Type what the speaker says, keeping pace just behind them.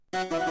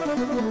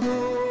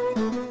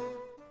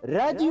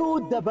راديو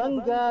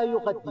دبنقا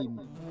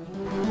يقدم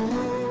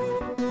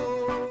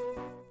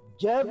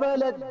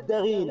جبل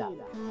الدغينة.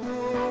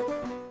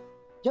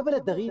 جبل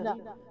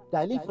الدغينة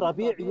تأليف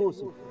ربيع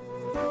يوسف،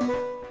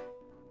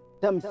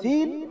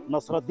 تمثيل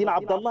نصر الدين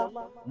عبد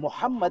الله،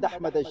 محمد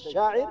أحمد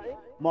الشاعر،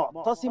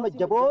 معتصم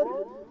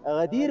الجبور،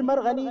 غدير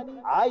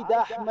مرغني،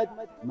 عايدة أحمد،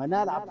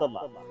 منال عبد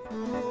الله.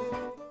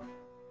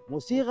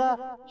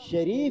 موسيقى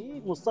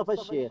شريف مصطفى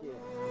الشيخ.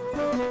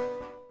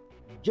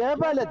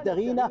 جبل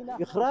الدغينة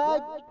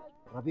إخراج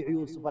ربيع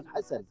يوسف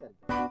الحسن.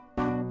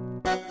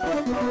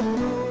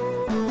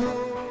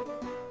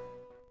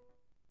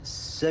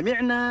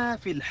 سمعنا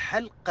في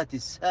الحلقة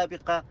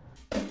السابقة.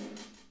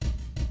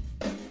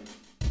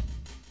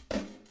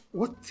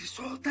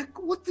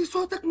 وطي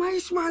صوتك ما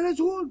يسمع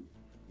لزول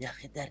يا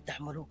أخي داير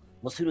تعمله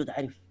مصيره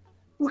تعرف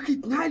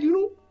وكيد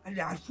نعلنه اللي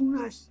يعرفوه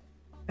الناس.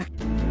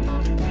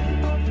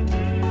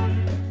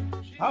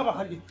 ها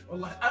بخليك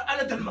والله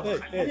انا ده اللي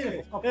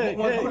بخليك.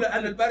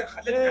 انا البارح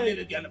خليت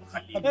الليله دي انا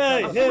بخليك.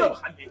 انا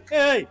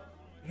بخليك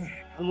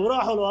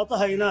المراح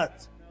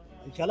والوطهينات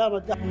الكلام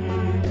ده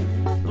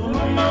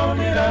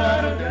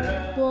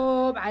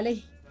طوب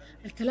عليه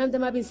الكلام ده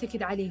ما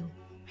بينسكت عليهم.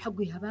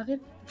 حقه يا باغر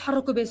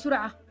تحركوا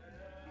بسرعه.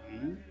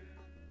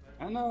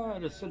 انا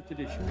رسلت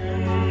لي شو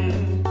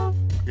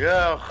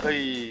يا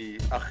اخي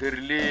اخر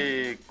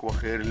ليك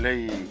وخير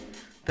لي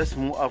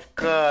تسمو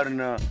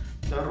افكارنا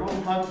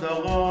تروح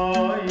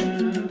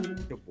الضغايل.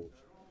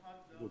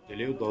 قلت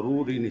له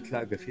ضروري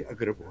نتلاقى في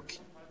اقرب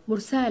وقت.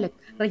 مرسالك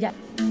رجع.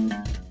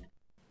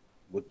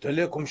 قلت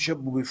لكم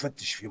شاب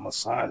بيفتش في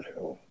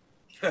مصالحه.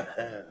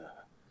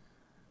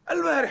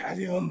 البارح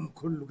اليوم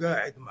كله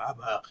قاعد مع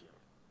باقر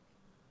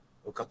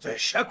وقطع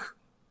الشك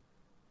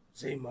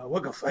زي ما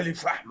وقف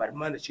ألف أحمر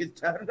ما نشيل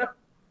تارنا.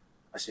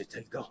 أسي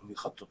تلقاهم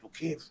يخططوا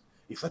كيف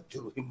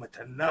يفتروا همة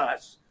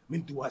الناس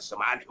من دواسة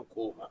مع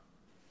الحكومة.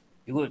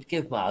 يقول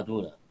كيف ما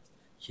عادونا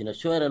شين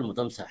الشوارع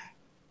المتمسح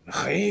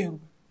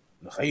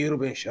نخيروا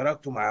بين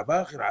شراكته مع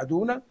باقر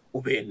عدونا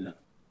وبيننا.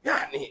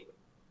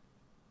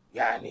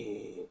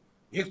 يعني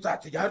يقطع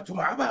تجارته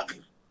مع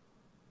باقر،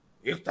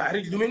 يقطع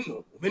رجله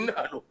منه ومن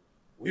أهله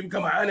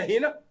ويبقى معانا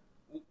هنا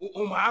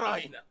ومع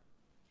راينا.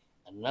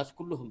 الناس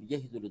كلهم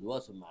بيجهزوا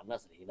لدواسهم مع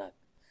الناس اللي هناك،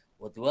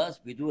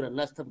 ودواس بدون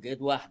الناس تبقى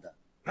يد واحدة.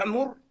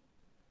 هنمر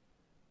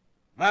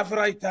ما في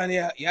رأي تاني،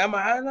 يا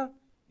معانا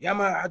يا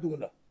مع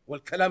عدونا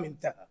والكلام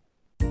انتهى.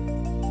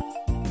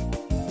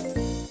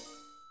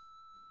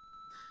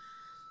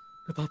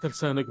 قطعت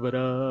لسانك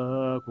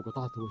براك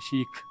وقطعت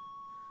وشيك،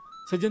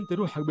 سجنت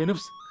روحك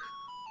بنفسك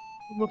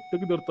وما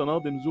بتقدر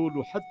تناضل زول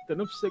وحتى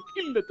نفسك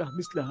إلا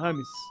تهمس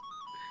لهامس.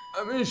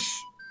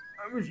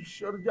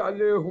 أمش أرجع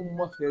ليهم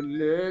ما خير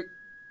ليك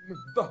من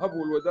الذهب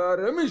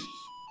والودار.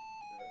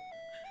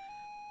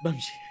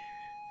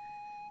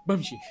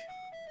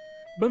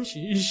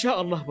 بمشي إن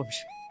شاء الله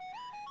بمشي،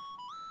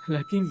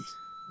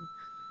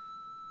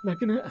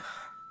 لكن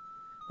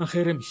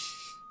أخير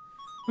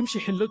أمشي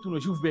حلتهم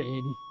وأشوف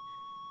بعيني.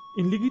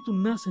 إن لقيتوا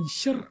الناس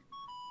الشر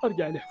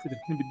أرجع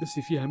لحفرتني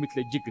بتدسي فيها مثل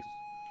الجقر،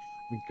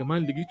 من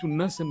كمان لقيتوا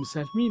الناس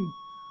المسالمين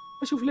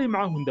أشوف لي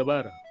معاهم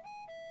دبارة.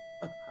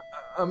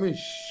 أمش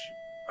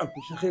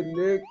خير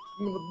ليك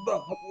من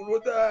الذهب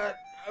والودار.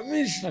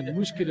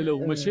 المشكلة لو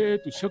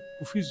مشيت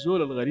وشكوا في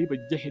الزول الغريب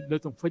الجحد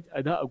لتم فجأة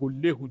ده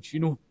أقول لهم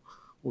شنو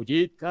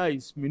وجيت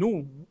كايس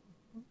منو.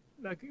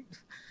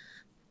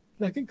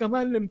 لكن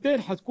كمان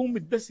لمتين حتكون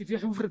متدسي في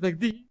حفرتك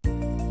دي.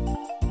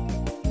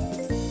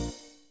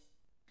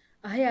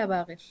 يا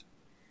باغر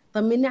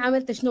طمني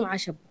عملت شنو مع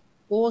شبه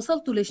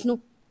ووصلتوا لشنو؟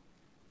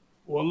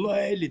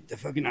 والله اللي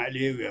اتفقنا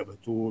عليه يا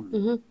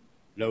بتول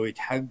لو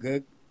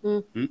يتحقق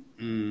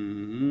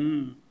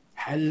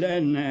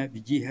حلالنا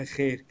بيجيها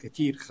خير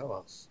كتير.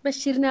 خلاص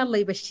بشرنا. الله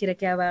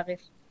يبشرك يا باغر.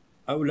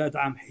 أولاد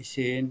عم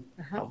حسين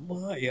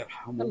الله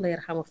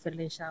يرحمه اغفر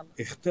لي إن شاء الله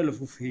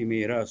اختلفوا في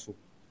ميراثه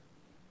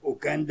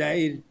وكان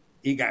داير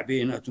يقع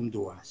بيناتهم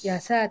دواس. يا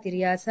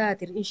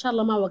ساتر إن شاء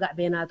الله ما وقع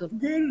بيناتهم.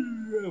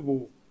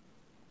 قربوا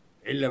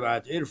إلا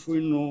بعد عرفوا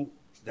إنه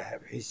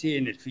ذهب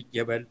حسين اللي في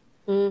الجبل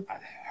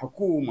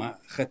الحكومة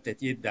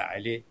خدت يدها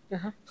عليه.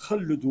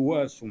 خلوا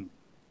دواسهم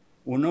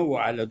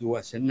ونوع على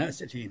دواس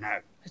الناس اللي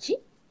هناك.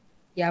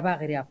 يا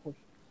باغر يا أخوي،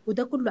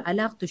 وده كله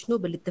علاقته شنو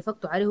باللي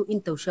اتفقتوا عليه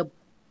أنت وشب؟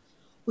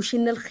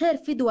 وشن الخير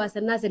في دواس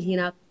الناس اللي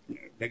هناك؟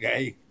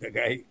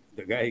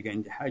 دقايق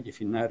عندي حاجة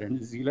في النار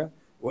أنزلها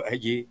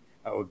وأجي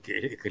أوقع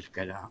لك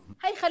الكلام.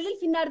 هاي خليه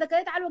في النار ده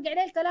كده، تعال وقع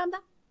لي الكلام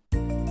ده.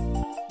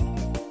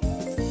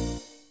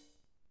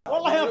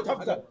 والله يا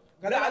بتبدا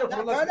لا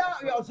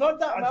يا زول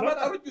ده ما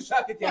ترجوا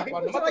ساكت يا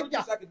اخوانا، ما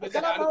ترجوا ساكت.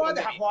 كلام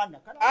واضح يا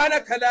اخوانا. انا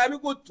كلامي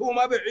قلته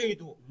ما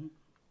بعيده.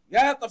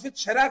 يا طفيت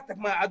شراكتك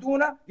مع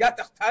عدونا يا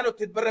تختانوا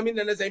وتتبرى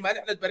مننا زي ما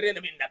نحن تبرينا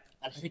منك.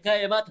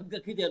 الحكايه ما تبقى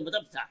كده يا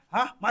المدمسح.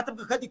 ما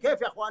تبقى كده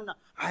كيف يا اخوانا؟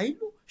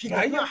 عينه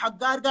شكلنا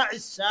حقار قاع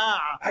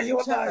الساعه. ايوه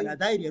والله لا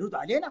داير يرد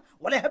علينا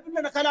ولا يهب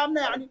لنا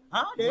كلامنا يعني.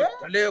 ليه؟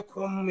 قلت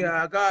لكم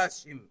يا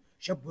قاسم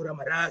شبوا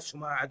مراسه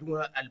مع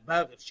عدونا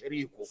الباغر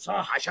شريكه.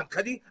 صح. عشان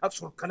كده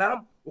اكسروا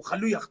الكلام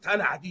وخلوه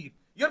يختان عديل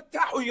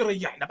يرتاح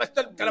ويريحنا، بس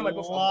الكلام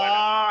المفهوم.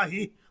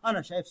 والله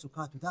انا شايف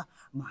سكاته ده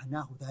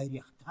معناه داير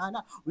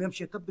يختانا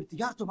ويمشي يكبر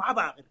تجارته مع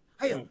باغر.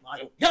 هيا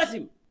والله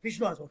جاسم في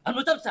شنو يا زول؟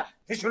 المتمسح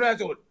في شنو يا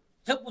زول؟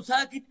 شبوا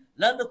ساكت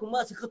لانكم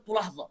ما سكتوا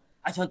لحظه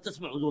عشان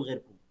تسمعوا زول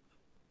غيركم.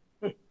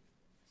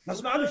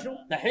 نسمع له شنو؟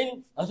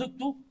 دحين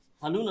اسكتوا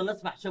خلونا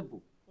نسمع شبوا.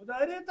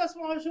 ودايرين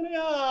تسمعوا شنو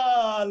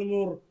يا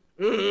المر؟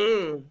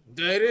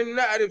 دايرين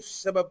نعرف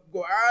سبب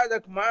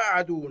قعادك مع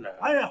عدونا.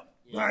 هيا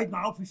قاعد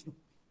معاه في شنو؟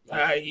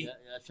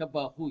 يا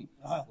شبا اخوي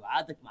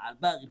وعادك مع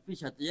الباقي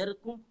الفيشه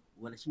طيارتكم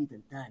ولا شيء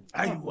تاني.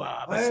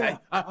 ايوه بس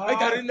هاي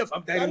دايرين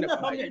نفهم، دايرين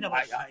نفهم.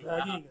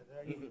 دقيقة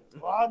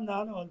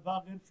وعدنا انا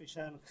والباقي في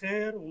شان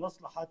خير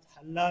ومصلحة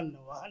حلالنا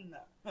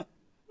واهلنا.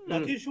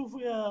 لكن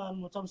شوفوا يا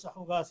المتمسح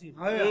وقاسم،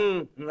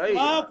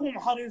 ماكم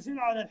حريصين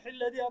على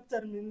الحلة دي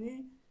اكتر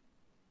مني،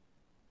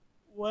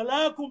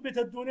 ولاكم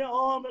بتدوني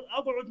اوامر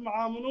اقعد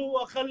مع منو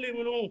واخلي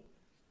منو،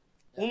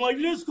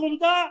 ومجلسكم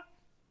ده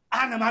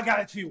انا ما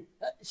قاعد فيه.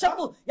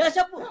 شبو يا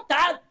شبو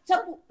تعال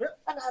شبو،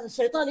 انا هذا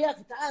الشيطان يا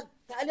اخي،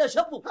 تعال يا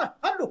شبو.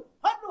 هلو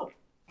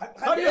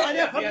خليه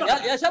عليك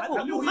يا شبو،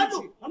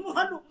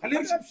 خليه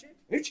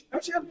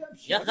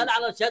يمشي يا خل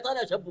على الشيطان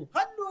يا شبو.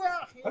 خلوا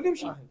يا اخي خليه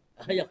يمشي.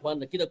 يا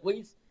اخواننا كده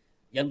كويس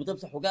يا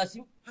المتمسح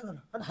وقاسم،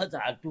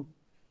 زعلتوه.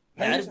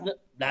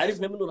 لا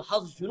عرفنا منه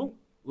الحاصل شنو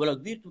ولا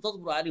قدرتوا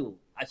تصبروا عليه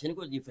عشان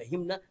يقعد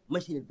يفهمنا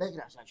مشي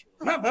الباقر عشان شنو.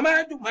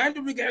 ما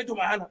عنده بيقعدوا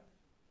معانا.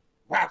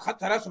 واحد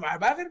خدت راسه مع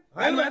باغر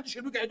ما عنده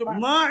شيء بيقعدوا معانا،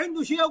 ما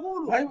عنده شيء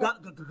يقوله.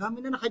 قام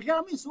مننا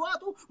خجلان من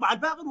سواته مع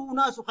الباغر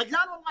وناسه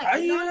خجلان والله.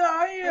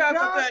 هيا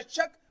قطع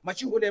الشك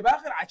مشيه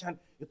لباغر عشان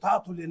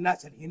يطاطوا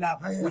للناس اللي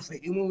هناك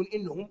ويفهمون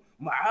انهم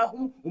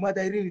معاهم وما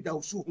دايرين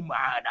يداوسوهم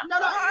معانا.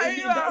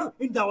 لا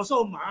ان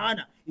داوسوهم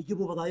معانا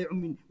يجيبوا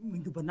بضايعهم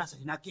من جب الناس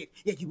اللي هناك، كيف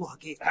يجيبوها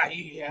كيف؟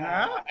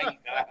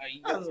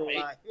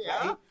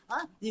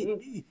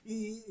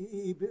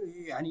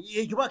 يعني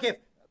يجيبوها كيف؟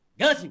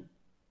 قاسم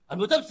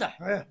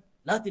المتمسح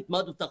لا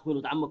تتمادوا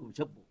تخونوا عمكم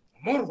وشبوا.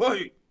 مر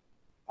هوي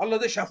الله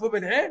ده شافوه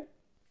بالعين،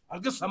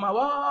 القصه ما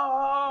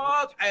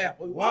واضحه يا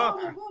اخوي.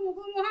 قوموا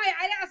هاي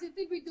على عصير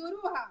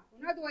بيدوروها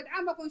ونادوا ود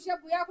عمكم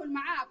شبوا ياكل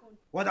معاكم.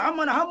 ود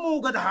عمنا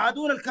همه قد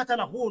حادونا الكتل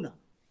اخونا.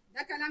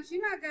 ده كلام شنو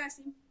يا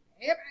قاسم؟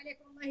 عيب عليك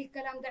والله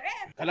الكلام ده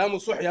عيب. كلامه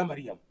صح يا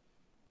مريم.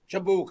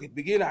 شبوا وقت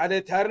بقينا عليه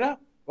تارنا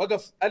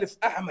وقف الف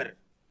احمر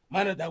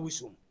ما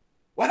نداوسهم،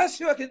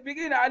 وهسه وقت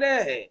بقينا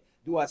عليه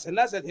دواس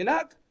الناس اللي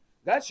هناك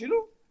قال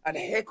شنو؟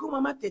 الحكومه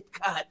ما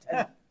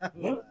تتكاتل.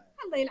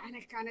 الله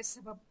يلعنك كان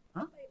السبب.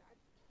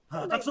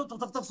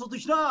 تقصد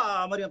شنو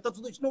يا مريم؟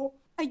 تقصد شنو؟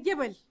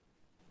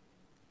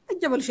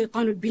 الجبل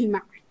شيطان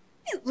بيلمع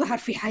ظهر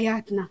في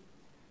حياتنا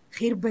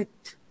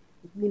خربت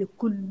من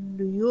كل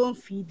يوم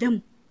في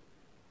دم.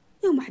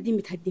 يوم واحدين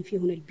متهدين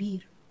فيهن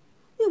البير،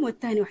 يوم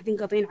الثاني واحدين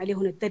قاطعين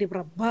عليهن الدرب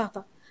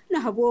رباطة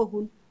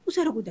نهبوهن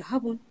وسرقوا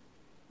ذهبهم.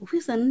 وفي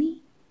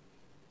صني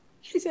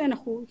حسين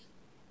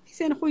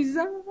أخوي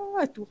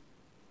ذاته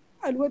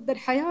الود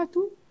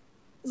حياته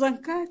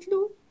زنكات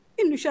له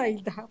إنه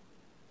شايل ذهب،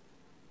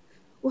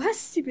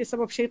 وهسي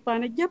بسبب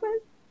شيطان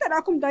الجبل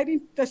تراكم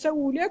دايرين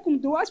تسووا لكم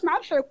دواس مع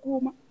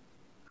الحكومة.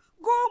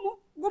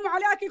 قوموا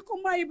على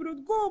أكلكم ما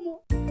يبرد، قوموا.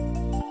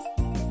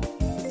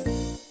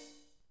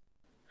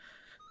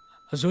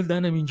 الزول ده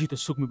أنا من جيت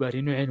السوق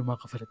مبارينه عينه ما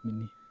قفلت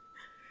مني.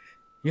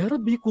 يا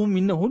رب يكون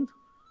منهن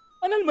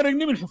أنا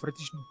المرقني من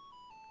حفرتي شنو.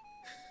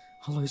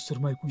 الله يستر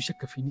ما يكون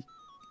شك فيني،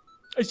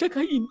 الشك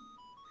هين،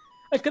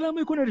 الكلام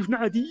يكون عرفنا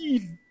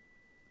عديل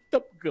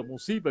تبقى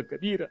مصيبة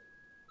كبيرة.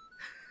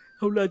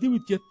 أولادي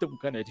متيتم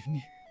كان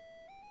عرفني.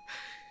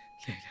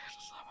 لا إله إلا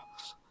الله محمد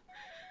رسول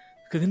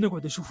الله. كده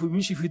نقعد أشوفه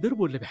بيمشي في درب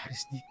ولا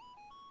بيحرسني.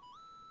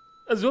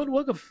 الزول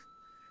وقف،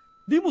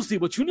 دي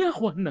مصيبة شنو يا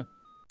أخوانا؟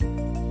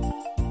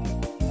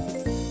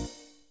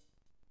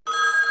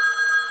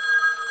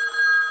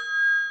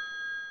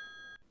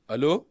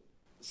 الو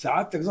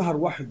سعادتك ظهر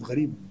واحد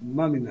غريب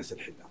ما من الناس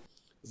الحلة.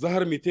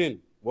 ظهر 200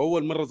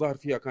 واول مره ظهر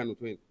فيها كانوا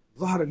وين؟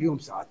 ظهر اليوم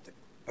سعادتك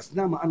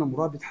اثناء ما انا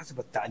مرابط حسب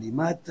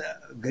التعليمات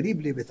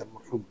قريب لبيت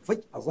المرحوم.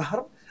 فجاه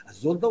ظهر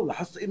الزول ده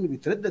ولاحظت انه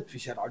بيتردد في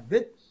شارع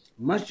البيت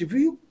ماشي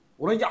فيه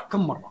ورجع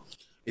كم مره.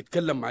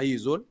 اتكلم مع اي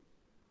زول؟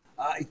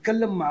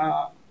 اتكلم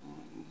مع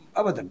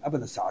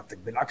ابدا سعادتك،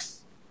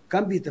 بالعكس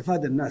كان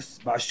بيتفادى الناس،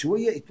 بعد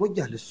شويه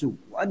يتوجه للسوق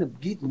وانا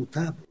بقيت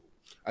متابع.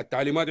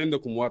 التعليمات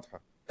عندكم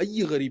واضحه،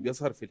 اي غريب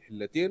يظهر في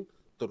الحلتين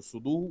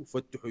ترصدوه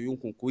وفتحوا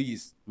عيونكم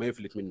كويس ما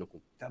يفلت منكم.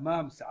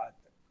 تمام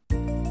سعادتك.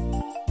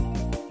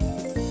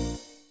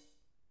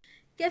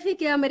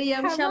 كيفك يا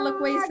مريم؟ ان شاء الله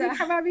كويسه.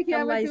 حبابك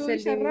يا الله بتول،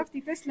 يسلمك.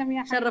 شرفتي. تسلمي يا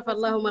حبيبتي. شرف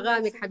الله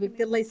مغامك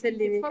حبيبتي، الله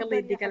يسلمك، الله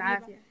يديك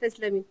العافيه.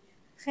 تسلمي.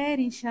 خير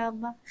ان شاء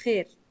الله.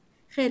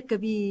 خير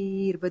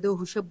كبير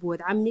بدوه شب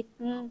ود عمك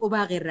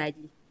وباغي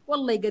الراجلي،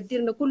 والله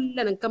يقدرنا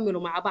كلنا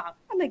نكملوا مع بعض.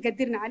 الله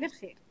يقدرنا على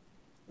الخير.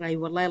 اي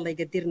والله الله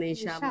يقدرنا ان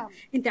شاء الله.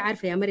 انت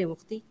عارفه يا مريم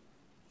اختي،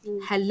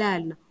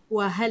 حلالنا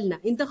واهلنا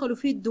اندخلوا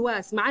في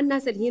الدواس مع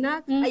الناس اللي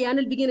هناك، ايانا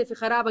اللي بقينا في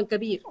خرابا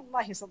كبير.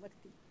 والله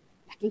صدقتي،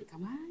 لكن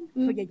كمان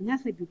حجج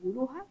ناسنا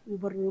بيقولوها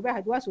ويبرروا بها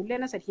دواس ولا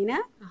ناس اللي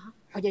هناك.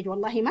 حجج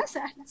والله ما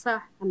سهله.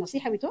 صح.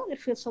 النصيحه بتوغر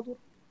في الصدور.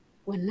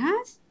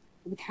 والناس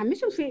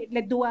بتحمسوا في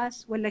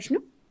للدواس ولا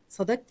شنو؟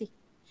 صدقتي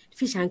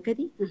في شان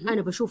كدي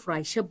انا بشوف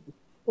راي شب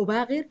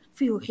وباغر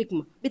فيه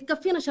حكمه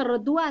بتكفينا شر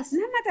الدواس.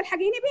 لما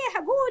تلحقيني بيها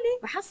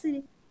قولي.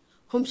 بحصلي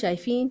هم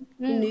شايفين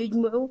انه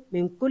يجمعوا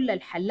من كل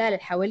الحلال اللي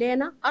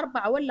حوالينا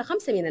 4 ولا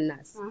 5 من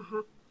الناس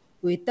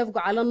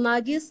ويتفقوا على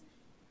الناقص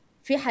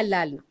في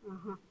حلالنا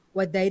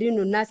والدايرين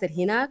الناس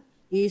اللي هناك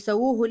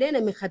يسووه لنا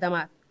من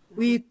خدمات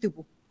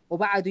ويكتبوا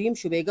وبعدوا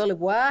يمشوا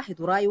بقلب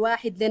واحد وراي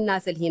واحد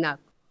للناس اللي هناك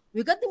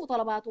ويقدموا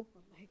طلباتهم.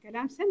 والله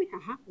كلام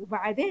سمح.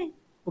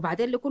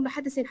 وبعدين لكل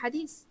حدث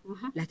حديث.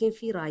 لكن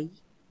في راي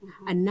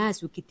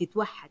الناس وكي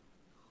تتوحد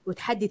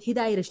وتحدد هي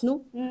دايره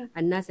شنو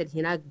الناس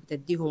اللي هناك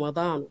بتديهم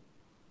اضانوا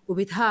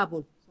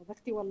وبتهابوا.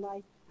 صدقتي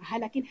والله.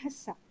 لكن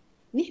هسه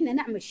نحن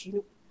نعمل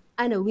شنو؟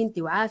 انا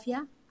وانتي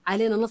وعافيه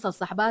علينا نصل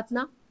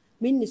صحباتنا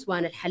من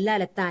نسوان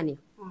الحلال الثانيه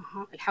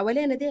اللي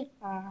حوالينا ديل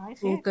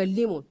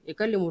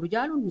يكلموا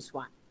رجال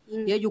ونسوان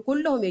يجوا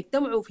كلهم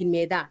يجتمعوا في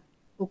الميدان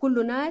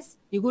وكل ناس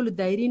يقولوا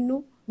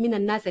دايرينه من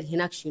الناس اللي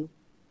هناك شنو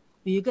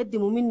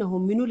ويقدموا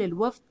منهم منو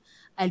للوفد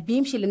اللي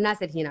بيمشي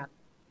للناس اللي هناك.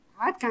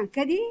 عاد كان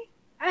كدي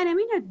انا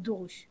من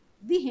الدوش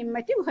دي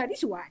همتي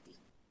وهرس وعدي.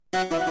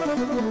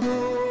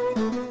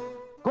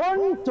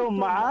 كنتم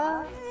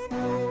مع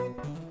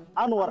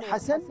انور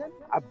حسن،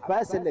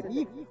 عباس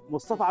اللبيب،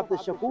 مصطفى عبد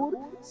الشكور،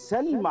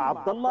 سلمى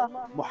عبد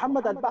الله،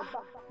 محمد البحر،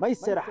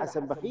 ميسر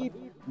حسن بخيت،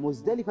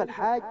 مزدلفة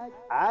الحاج،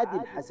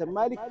 عادل حسن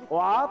مالك،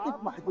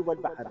 وعاطف محجوب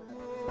البحر.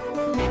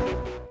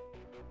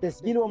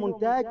 تسجيل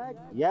ومونتاج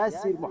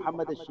ياسر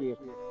محمد الشيخ.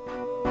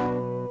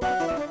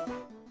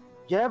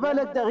 جبل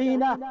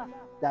الدغينة،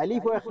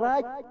 تأليف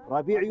وإخراج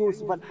ربيع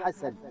يوسف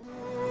الحسن.